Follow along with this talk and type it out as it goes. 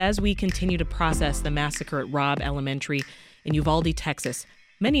As we continue to process the massacre at Robb Elementary in Uvalde, Texas,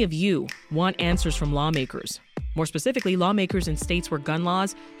 many of you want answers from lawmakers. More specifically, lawmakers in states where gun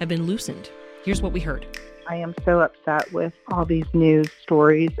laws have been loosened. Here's what we heard. I am so upset with all these news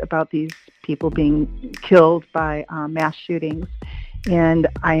stories about these people being killed by mass shootings, and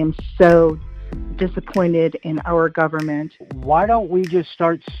I am so disappointed in our government. Why don't we just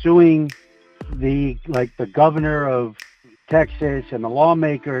start suing the governor of Texas and the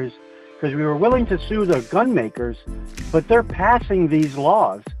lawmakers, because we were willing to sue the gun makers, but they're passing these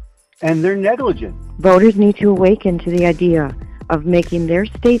laws and they're negligent. Voters need to awaken to the idea of making their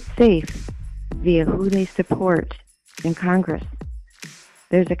state safe via who they support in Congress.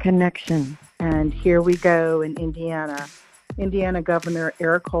 There's a connection. And here we go in Indiana. Indiana Governor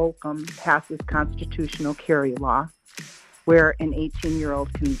Eric Holcomb passes constitutional carry law, where an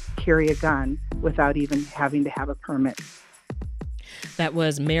 18-year-old can carry a gun without even having to have a permit. That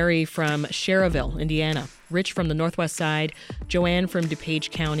was Mary from Sherrville, Indiana, Rich from the Northwest Side, Joanne from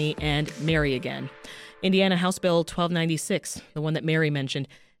DuPage County, and Mary again. Indiana House Bill 1296, the one that Mary mentioned,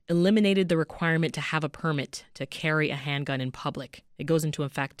 eliminated the requirement to have a permit to carry a handgun in public. It goes into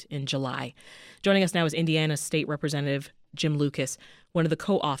effect in July. Joining us now is Indiana State Representative Jim Lucas, one of the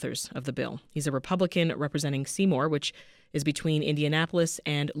co-authors of the bill. He's a Republican representing Seymour, which is between Indianapolis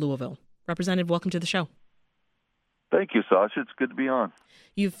and Louisville. Representative, welcome to the show. Thank you, Sasha. It's good to be on.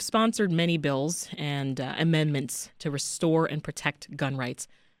 You've sponsored many bills and amendments to restore and protect gun rights.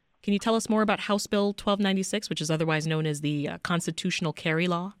 Can you tell us more about House Bill 1296, which is otherwise known as the constitutional carry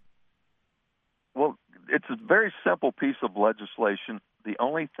law? Well, it's a very simple piece of legislation. The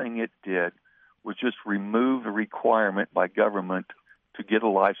only thing it did was just remove the requirement by government to get a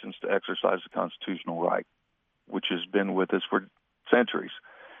license to exercise the constitutional right, which has been with us for centuries.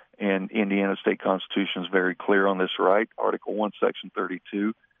 And Indiana State Constitution is very clear on this right. Article 1, Section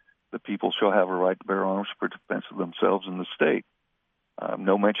 32, the people shall have a right to bear arms for defense of themselves in the state.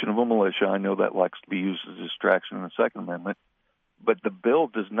 No mention of a militia. I know that likes to be used as a distraction in the Second Amendment. But the bill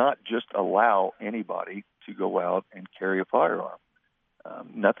does not just allow anybody to go out and carry a firearm.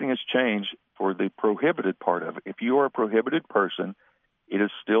 Nothing has changed for the prohibited part of it. If you are a prohibited person, it is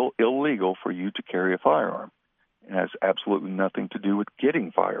still illegal for you to carry a firearm. It has absolutely nothing to do with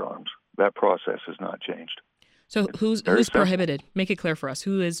getting firearms. That process has not changed. So who's prohibited? Make it clear for us.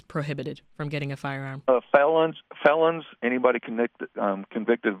 Who is prohibited from getting a firearm? Felons, anybody convicted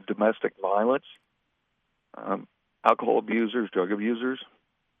of domestic violence, alcohol abusers, drug abusers,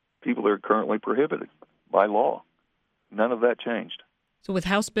 people that are currently prohibited by law. None of that changed. So with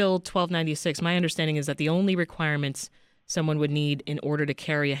House Bill 1296, my understanding is that the only requirements someone would need in order to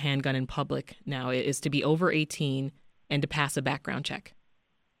carry a handgun in public now is to be over 18 and to pass a background check.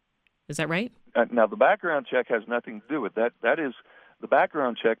 Is that right? Now, the background check has nothing to do with that. That is, the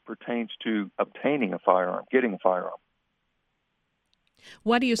background check pertains to obtaining a firearm, getting a firearm.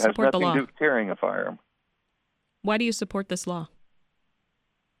 Why do you support the law? It has nothing to do with carrying a firearm. Why do you support this law?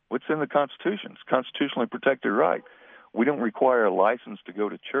 What's in the Constitution? It's a constitutionally protected right. We don't require a license to go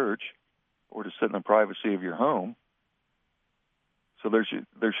to church or to sit in the privacy of your home. So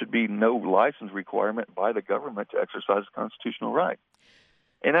there should be no license requirement by the government to exercise the constitutional right.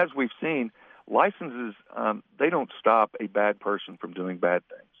 And as we've seen, licenses, they don't stop a bad person from doing bad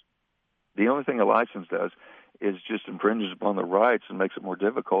things. The only thing a license does is just infringes upon the rights and makes it more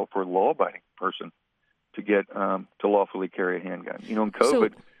difficult for a law-abiding person to get to lawfully carry a handgun. You know, in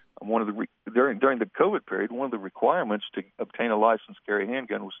COVID, during the COVID period, one of the requirements to obtain a license to carry a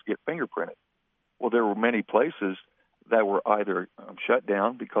handgun was to get fingerprinted. Well, there were many places that were either shut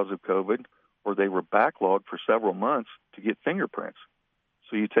down because of COVID or they were backlogged for several months to get fingerprints.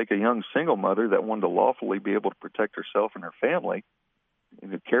 So you take a young single mother that wanted to lawfully be able to protect herself and her family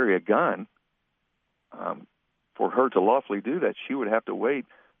and to carry a gun, for her to lawfully do that, she would have to wait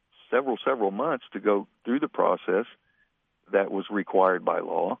several months to go through the process that was required by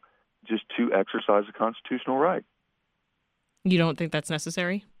law just to exercise the constitutional right. You don't think that's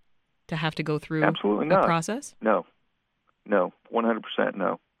necessary to have to go through Absolutely the not. process? No, 100%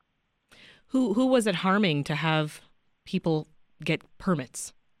 no. Who was it harming to have people get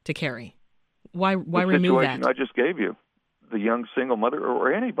permits to carry? Why remove that? The situation I just gave you, the young single mother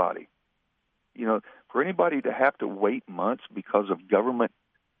or anybody. You know, for anybody to have to wait months because of government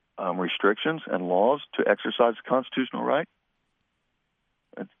restrictions and laws to exercise the constitutional right,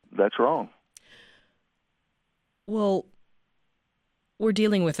 that's wrong. Well, we're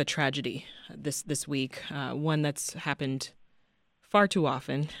dealing with a tragedy this week, one that's happened far too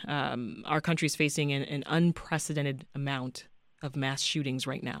often. Our country's facing an unprecedented amount of mass shootings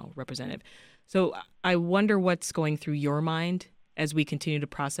right now, Representative. So I wonder what's going through your mind as we continue to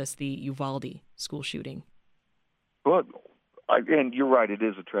process the Uvalde school shooting? Well, and you're right, it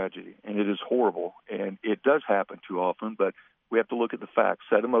is a tragedy, and it is horrible, and it does happen too often, but we have to look at the facts,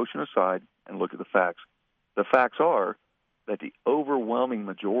 set emotion aside, and look at the facts. The facts are that the overwhelming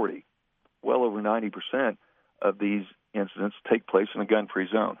majority, well over 90% of these incidents take place in a gun-free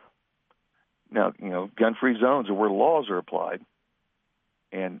zone. Now, gun-free zones are where laws are applied,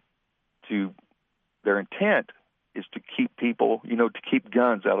 and their intent is to keep people, to keep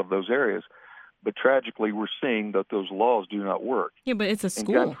guns out of those areas. But tragically, we're seeing that those laws do not work. Yeah, but it's a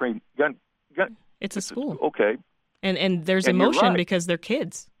school. It's a school. Okay. And there's and emotion right. because they're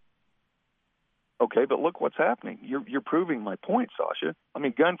kids. Okay, but look what's happening. You're proving my point, Sasha. I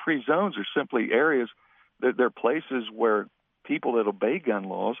mean, gun-free zones are simply areas, they're places where people that obey gun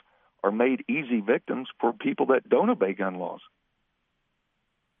laws are made easy victims for people that don't obey gun laws.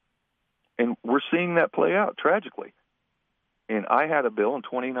 And we're seeing that play out tragically. And I had a bill in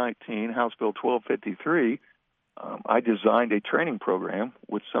 2019, House Bill 1253. I designed a training program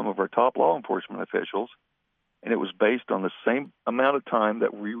with some of our top law enforcement officials, and it was based on the same amount of time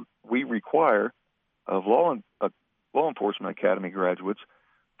that we require of law enforcement academy graduates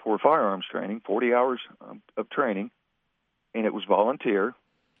for firearms training, 40 hours of training, and it was volunteer.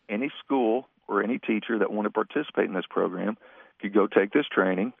 Any school or any teacher that wanted to participate in this program could go take this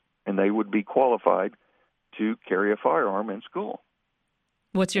training, and they would be qualified to carry a firearm in school.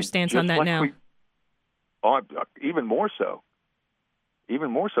 What's your stance on that now? Even more so.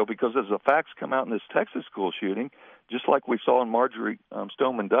 Even more so, because as the facts come out in this Texas school shooting, just like we saw in Marjorie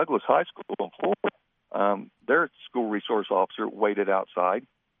Stoneman Douglas High School in Florida, their school resource officer waited outside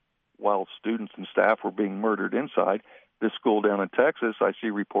while students and staff were being murdered inside. This school down in Texas, I see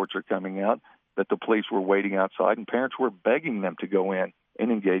reports are coming out that the police were waiting outside and parents were begging them to go in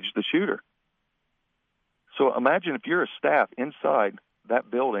and engage the shooter. So imagine if you're a staff inside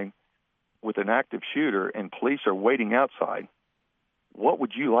that building with an active shooter and police are waiting outside, what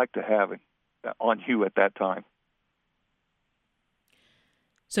would you like to have on you at that time?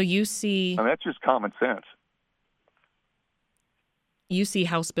 So you see... I mean, that's just common sense. You see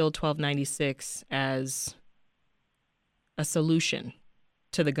House Bill 1296 as a solution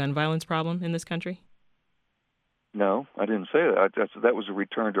to the gun violence problem in this country? No, I didn't say that. That was a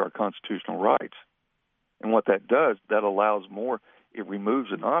return to our constitutional rights. And what that does, that allows more, it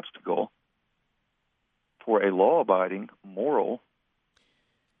removes an obstacle for a law-abiding, moral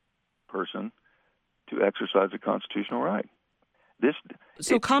person to exercise a constitutional right.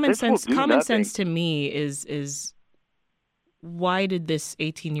 Common sense to me is why did this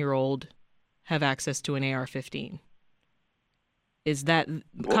 18-year-old have access to an AR-15?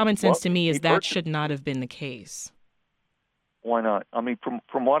 Common sense to me is that should not have been the case. Why not? I mean,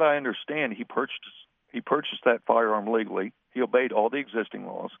 from what I understand, he purchased that firearm legally. He obeyed all the existing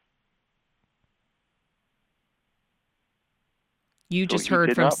laws. You just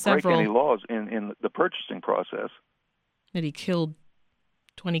heard from several. He did not break any laws in the purchasing process. That he killed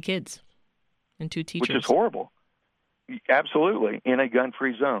 20 kids and 2 teachers. Which is horrible. Absolutely, in a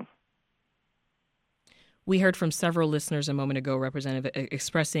gun-free zone. We heard from several listeners a moment ago, Representative,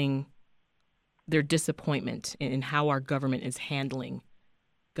 expressing their disappointment in how our government is handling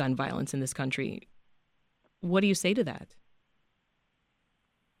gun violence in this country. What do you say to that?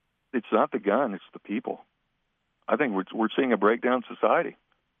 It's not the gun, it's the people. I think we're seeing a breakdown society.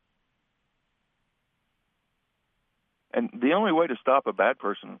 And the only way to stop a bad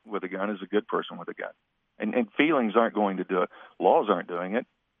person with a gun is a good person with a gun. And feelings aren't going to do it. Laws aren't doing it.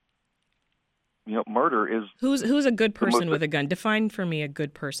 Murder is... Who's a good person with a gun? Define for me a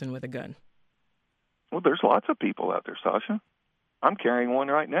good person with a gun. Well, there's lots of people out there, Sasha. I'm carrying one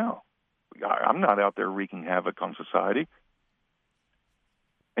right now. I'm not out there wreaking havoc on society.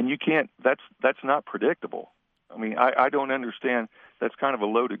 And you can't... That's not predictable. I mean, I don't understand. That's kind of a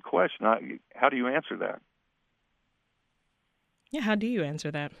loaded question. How do you answer that? Yeah, how do you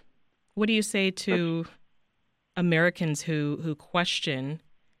answer that? What do you say to Americans who question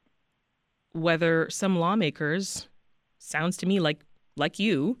whether some lawmakers, sounds to me like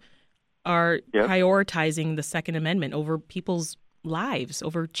you, are prioritizing the Second Amendment over people's lives,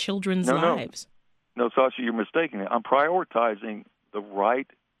 over children's lives? No, Sasha, you're mistaken. I'm prioritizing the right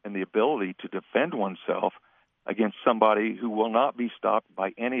and the ability to defend oneself against somebody who will not be stopped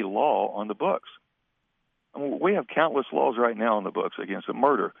by any law on the books. I mean, we have countless laws right now on the books against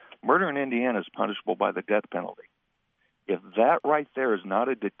murder. Murder in Indiana is punishable by the death penalty. If that right there is not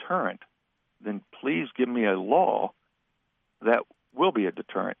a deterrent, then please give me a law that will be a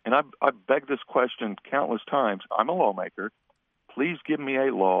deterrent. And I've begged this question countless times. I'm a lawmaker. Please give me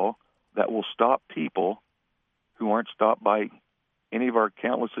a law that will stop people who aren't stopped by any of our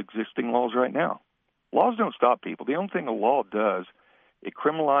countless existing laws right now. Laws don't stop people. The only thing a law does, it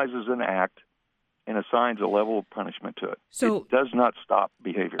criminalizes an act and assigns a level of punishment to it. So it does not stop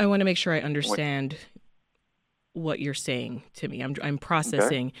behavior. I want to make sure I understand what you're saying to me. I'm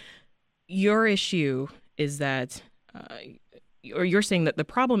processing. Okay. Your issue is that, or you're saying that the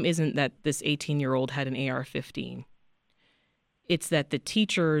problem isn't that this 18-year-old had an AR-15. It's that the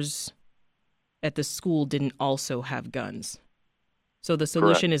teachers at the school didn't also have guns. So the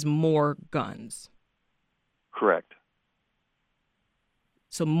solution is more guns. Correct.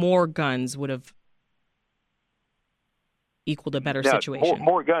 So more guns would have equaled a better situation.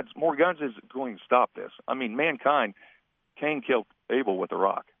 More guns is going to stop this. I mean, mankind, Cain killed Abel with a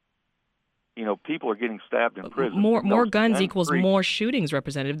rock. You know, people are getting stabbed in prison. More guns equals more shootings,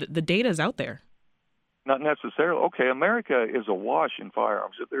 Representative. The data is out there. Not necessarily. Okay, America is awash in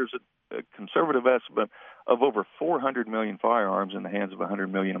firearms. There's a conservative estimate of over 400 million firearms in the hands of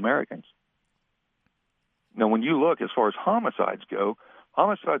 100 million Americans. Now, when you look as far as homicides go,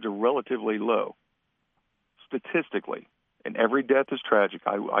 homicides are relatively low, statistically. And every death is tragic.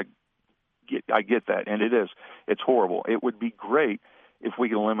 I get that, and it is. It's horrible. It would be great if we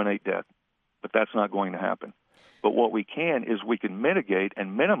could eliminate death, but that's not going to happen. But what we can is we can mitigate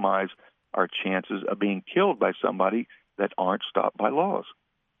and minimize our chances of being killed by somebody that aren't stopped by laws.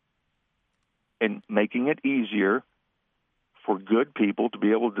 And making it easier for good people to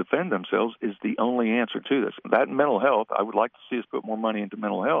be able to defend themselves is the only answer to this. That mental health, I would like to see us put more money into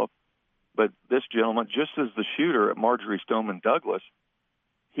mental health. But this gentleman, just as the shooter at Marjorie Stoneman Douglas,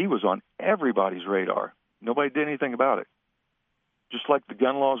 he was on everybody's radar. Nobody did anything about it. Just like the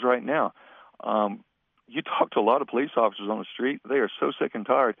gun laws right now. You talk to a lot of police officers on the street, they are so sick and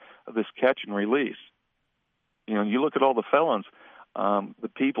tired of this catch and release. You know, you look at all the felons, the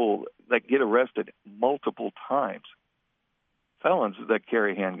people that get arrested multiple times, felons that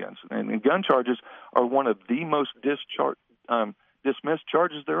carry handguns. And gun charges are one of the most dismissed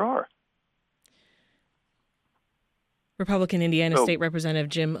charges there are. Republican Indiana State Representative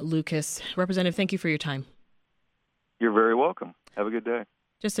Jim Lucas. Representative, thank you for your time. You're very welcome. Have a good day.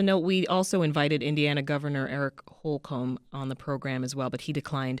 Just a note, we also invited Indiana Governor Eric Holcomb on the program as well, but he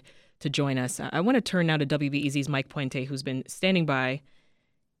declined to join us. I want to turn now to WBEZ's Mike Puente, who's been standing by,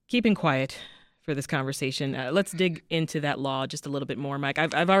 keeping quiet for this conversation. Let's dig into that law just a little bit more, Mike.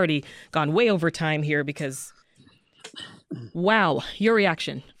 I've already gone way over time here because, wow, your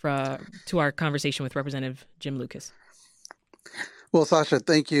reaction to our conversation with Representative Jim Lucas. Well, Sasha,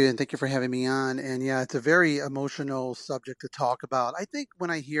 thank you, and thank you for having me on. And yeah, it's a very emotional subject to talk about. I think when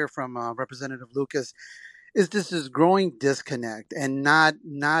I hear from Representative Lucas, is this growing disconnect and not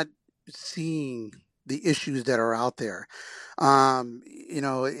seeing the issues that are out there.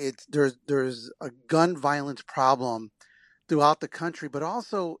 There's a gun violence problem throughout the country, but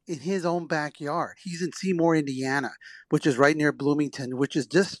also in his own backyard. He's in Seymour, Indiana, which is right near Bloomington, which is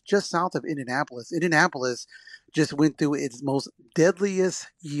just south of Indianapolis. Indianapolis just went through its most deadliest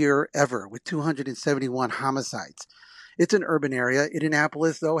year ever with 271 homicides. It's an urban area.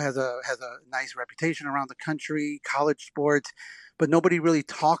 Indianapolis, though, has a nice reputation around the country, college sports, but nobody really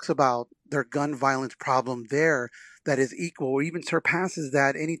talks about their gun violence problem there that is equal or even surpasses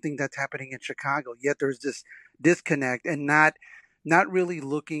anything that's happening in Chicago. Yet there's this disconnect and not really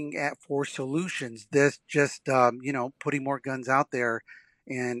looking for solutions. This just putting more guns out there,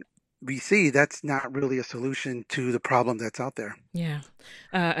 and we see that's not really a solution to the problem that's out there. Yeah.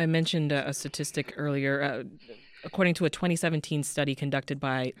 I mentioned a statistic earlier. According to a 2017 study conducted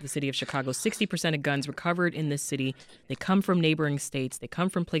by the city of Chicago, 60% of guns recovered in this city, they come from neighboring states. They come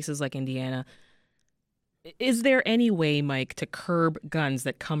from places like Indiana. Is there any way, Mike, to curb guns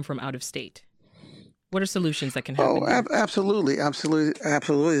that come from out of state? What are solutions that can happen? Absolutely.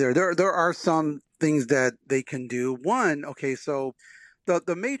 There are some things that they can do. One, okay, so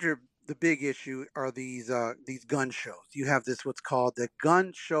the big issue are these gun shows. You have what's called the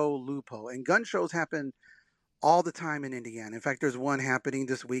gun show loophole, and gun shows happen all the time in Indiana. In fact, there's one happening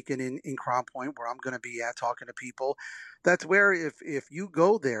this weekend in Crown Point where I'm going to be at talking to people. That's where if you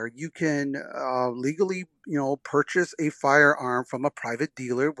go there, you can legally, purchase a firearm from a private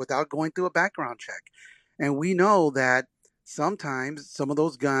dealer without going through a background check. And we know that sometimes some of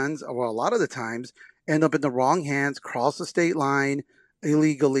those guns, or a lot of the times, end up in the wrong hands, cross the state line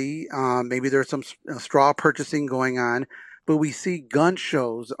illegally. Maybe there's some straw purchasing going on. But we see gun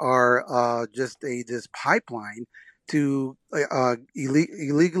shows are just this pipeline to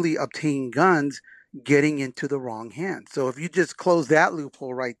illegally obtain guns getting into the wrong hands. So if you just close that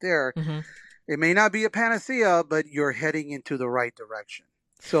loophole right there, It may not be a panacea, but you're heading into the right direction.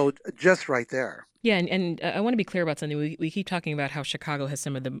 So just right there. Yeah, and I want to be clear about something. We keep talking about how Chicago has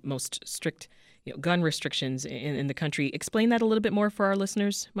some of the most strict gun restrictions in the country. Explain that a little bit more for our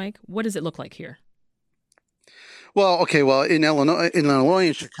listeners, Mike. What does it look like here? Well, okay, well, Illinois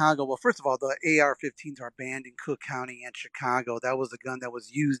and Chicago, well, first of all, the AR-15s are banned in Cook County and Chicago. That was the gun that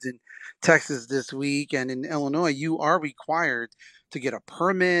was used in Texas this week. And in Illinois, you are required to get a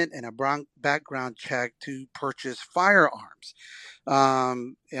permit and a background check to purchase firearms.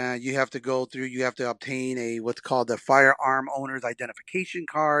 You have to you have to obtain what's called the firearm owner's identification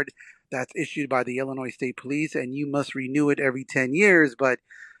card that's issued by the Illinois State Police, and you must renew it every 10 years. But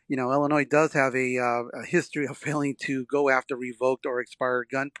Illinois does have a history of failing to go after revoked or expired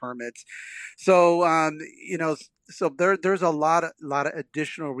gun permits. So, so there's a lot of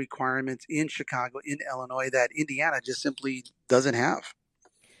additional requirements in Chicago, in Illinois, that Indiana just simply doesn't have.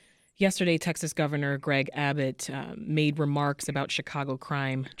 Yesterday, Texas Governor Greg Abbott made remarks about Chicago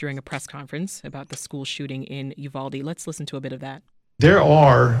crime during a press conference about the school shooting in Uvalde. Let's listen to a bit of that. There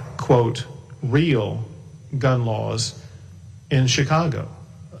are, quote, real gun laws in Chicago.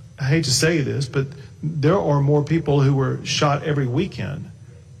 I hate to say this, but there are more people who were shot every weekend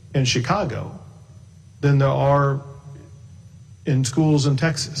in Chicago than there are in schools in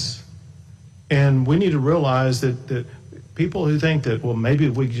Texas. And we need to realize that people who think that, well, maybe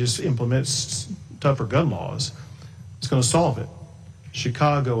if we could just implement tougher gun laws, it's going to solve it.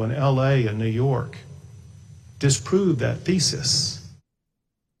 Chicago and LA and New York disprove that thesis.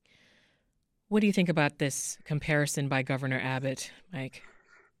 What do you think about this comparison by Governor Abbott, Mike?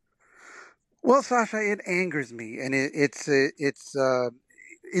 Well, Sasha, it angers me, and it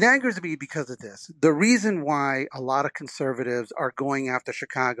angers me because of this. The reason why a lot of conservatives are going after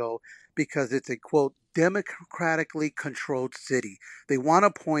Chicago, because it's a, quote, democratically controlled city. They want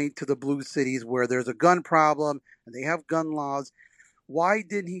to point to the blue cities where there's a gun problem and they have gun laws. Why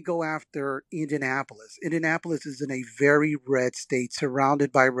didn't he go after Indianapolis? Indianapolis is in a very red state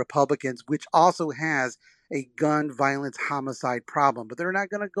surrounded by Republicans, which also has a gun violence homicide problem. But they're not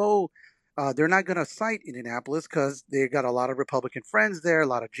going to go. They're not going to cite Indianapolis because they got a lot of Republican friends there, a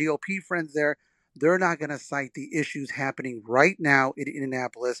lot of GOP friends there. They're not going to cite the issues happening right now in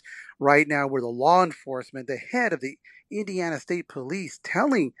Indianapolis, right now where the law enforcement, the head of the Indiana State Police,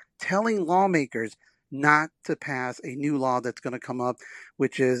 telling lawmakers not to pass a new law that's going to come up,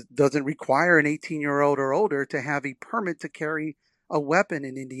 which doesn't require an 18-year-old or older to have a permit to carry a weapon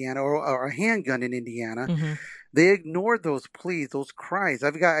in Indiana or a handgun in Indiana. Mm-hmm. They ignored those pleas, those cries.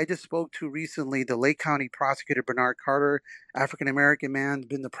 I just spoke to recently the Lake County prosecutor, Bernard Carter, African-American man,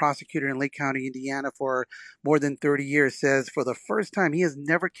 been the prosecutor in Lake County, Indiana for more than 30 years, says for the first time he has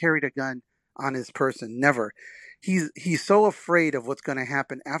never carried a gun on his person, never. He's so afraid of what's going to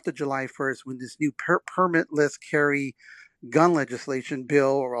happen after July 1st when this new permitless carry gun legislation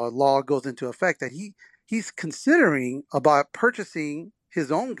bill or a law goes into effect that he's considering about purchasing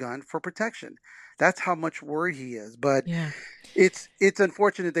his own gun for protection. That's how much worried he is. But yeah. It's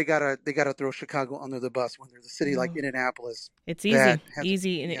unfortunate they gotta throw Chicago under the bus when there's a city like Indianapolis. It's an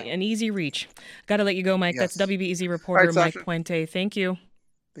easy reach. Got to let you go, Mike. Yes. That's WBEZ reporter Mike Puente. Thank you.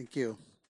 Thank you.